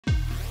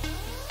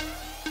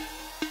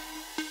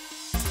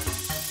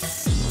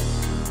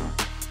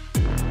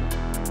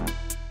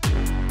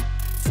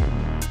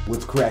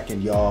What's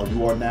cracking, y'all?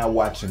 You are now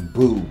watching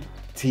Boo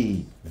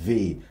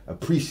TV.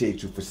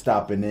 Appreciate you for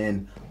stopping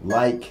in.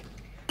 Like,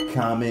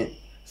 comment,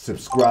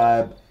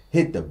 subscribe,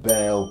 hit the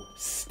bell,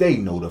 stay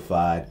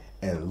notified,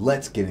 and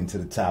let's get into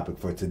the topic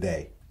for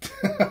today.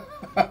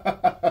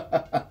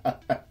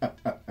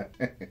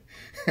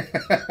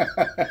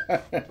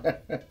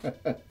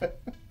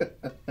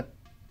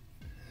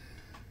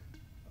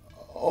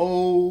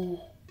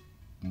 Oh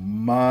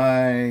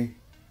my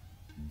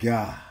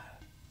God.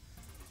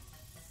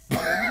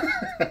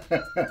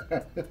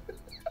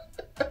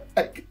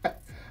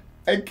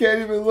 I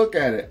can't even look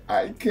at it.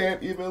 I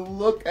can't even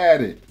look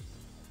at it.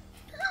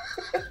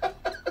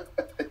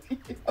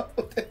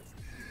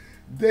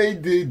 They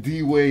did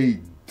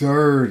Dwade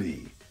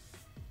dirty.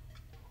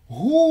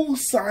 Who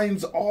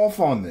signs off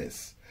on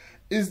this?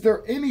 Is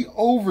there any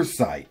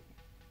oversight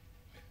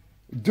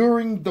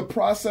during the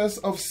process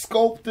of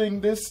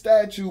sculpting this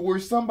statue where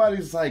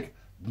somebody's like,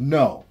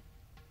 no,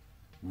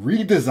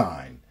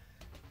 redesign,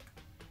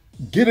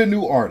 get a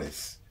new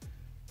artist.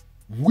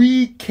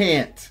 We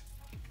can't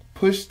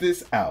push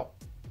this out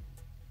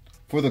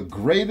for the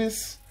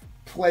greatest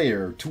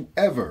player to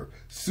ever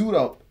suit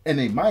up in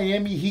a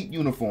Miami Heat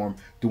uniform,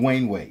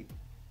 Dwayne Wade.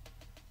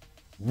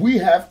 We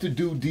have to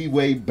do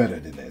D-Wade better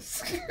than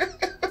this.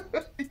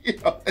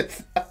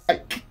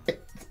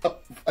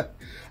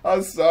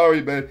 I'm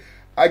sorry, man.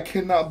 I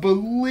cannot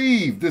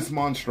believe this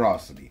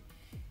monstrosity.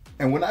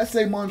 And when I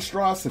say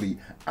monstrosity,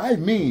 I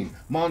mean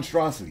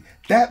monstrosity.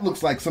 That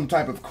looks like some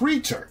type of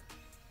creature.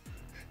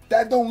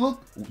 That don't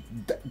look,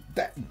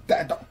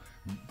 that don't,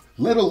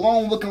 let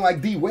alone looking like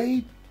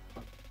D-Wade.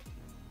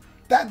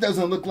 That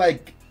doesn't look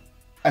like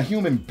a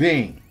human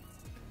being.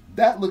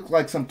 That looked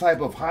like some type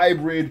of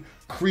hybrid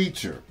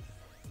creature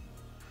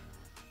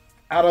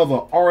out of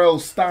a R.L.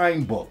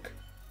 Stine book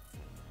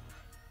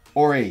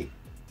or a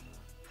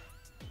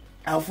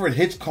Alfred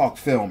Hitchcock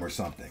film or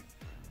something.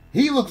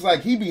 He looks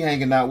like he be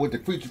hanging out with the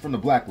creature from the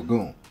Black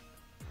Lagoon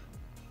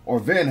or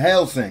Van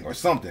Helsing or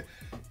something.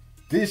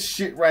 This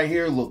shit right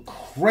here look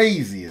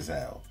crazy as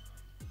hell.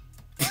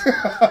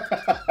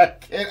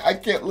 I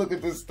can't look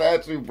at this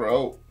statue,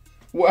 bro.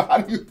 Well, how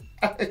do you?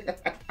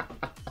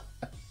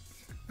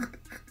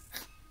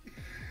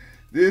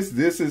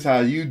 This is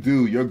how you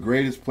do your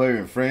greatest player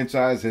in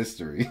franchise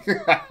history.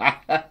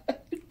 I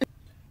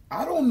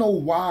don't know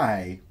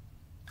why.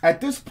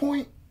 At this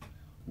point,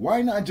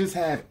 why not just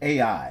have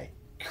AI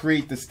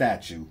create the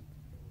statue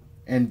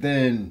and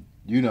then,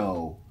 you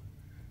know,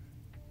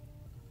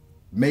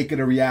 make it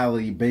a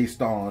reality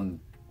based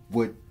on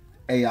what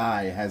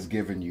AI has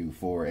given you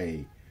for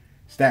a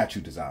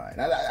statue design?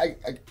 I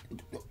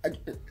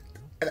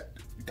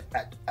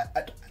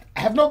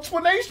have no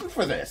explanation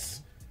for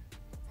this.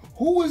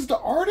 Who is the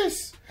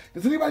artist?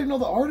 Does anybody know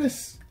the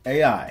artist?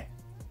 AI.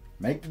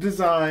 Make the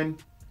design,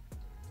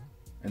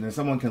 and then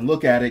someone can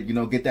look at it, you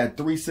know, get that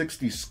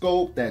 360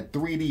 scope, that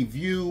 3D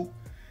view,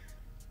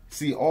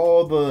 see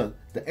all the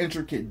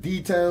intricate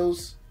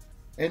details,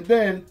 and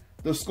then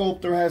the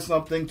sculptor has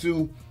something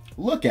to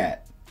look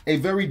at, a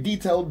very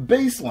detailed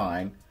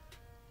baseline,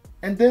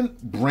 and then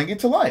bring it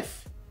to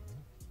life.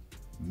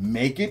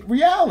 Make it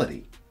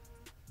reality.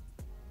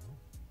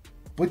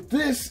 But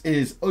this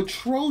is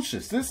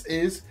atrocious. This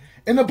is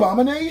an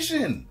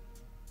abomination.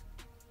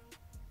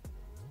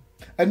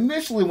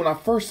 Initially, when I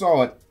first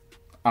saw it,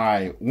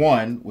 I,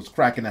 one, was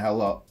cracking the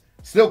hell up.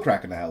 Still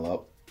cracking the hell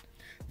up.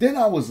 Then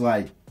I was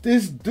like,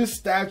 this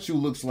statue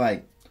looks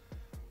like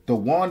the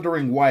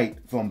Wandering White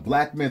from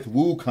Black Myth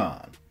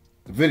Wukong,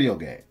 the video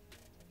game.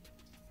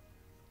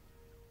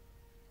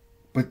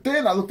 But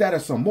then I looked at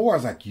it some more. I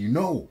was like, you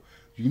know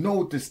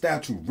what this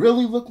statue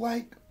really looked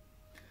like?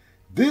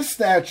 This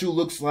statue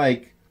looks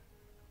like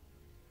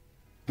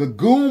the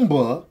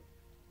Goomba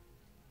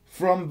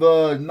from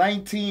the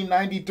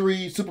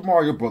 1993 Super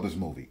Mario Brothers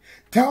movie.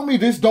 Tell me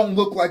this don't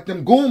look like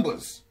them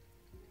Goombas.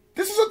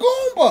 This is a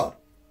Goomba.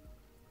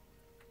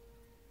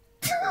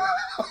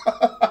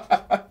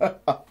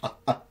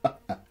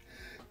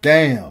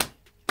 Damn.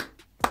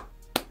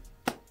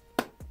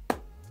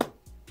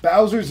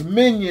 Bowser's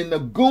minion, the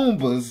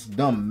Goombas,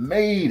 done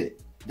made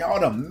it. Y'all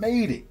done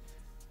made it.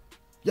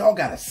 Y'all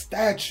got a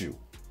statue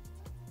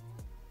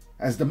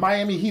as the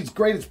Miami Heat's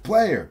greatest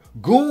player,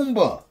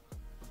 Goomba.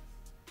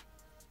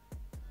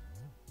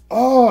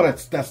 Oh,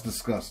 that's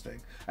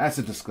disgusting. That's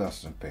a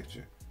disgusting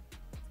picture.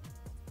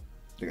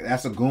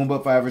 That's a Goomba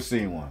if I ever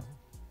seen one.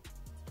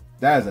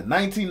 That is a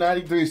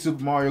 1993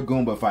 Super Mario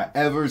Goomba if I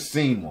ever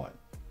seen one.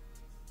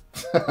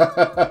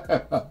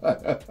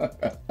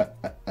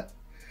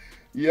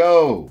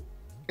 Yo,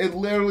 it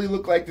literally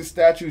looked like the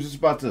statue is just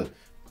about to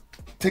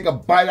take a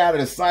bite out of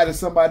the side of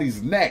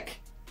somebody's neck.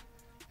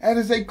 That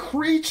is a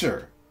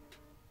creature.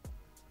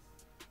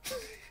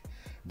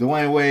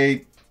 Dwayne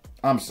Wade,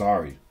 I'm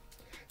sorry.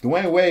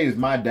 Dwayne Wade is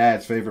my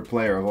dad's favorite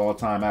player of all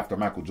time after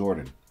Michael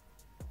Jordan.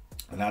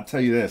 And I'll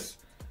tell you this.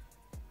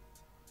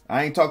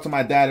 I ain't talked to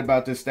my dad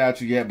about this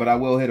statue yet, but I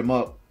will hit him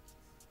up.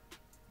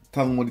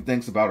 Tell him what he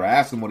thinks about it, or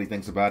ask him what he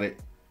thinks about it.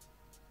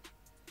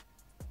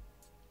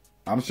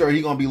 I'm sure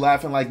he's going to be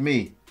laughing like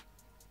me.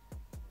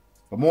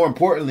 But more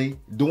importantly,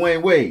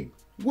 Dwayne Wade,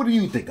 what do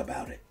you think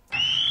about it?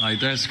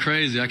 Like, that's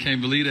crazy. I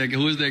can't believe that.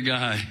 Who is that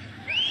guy?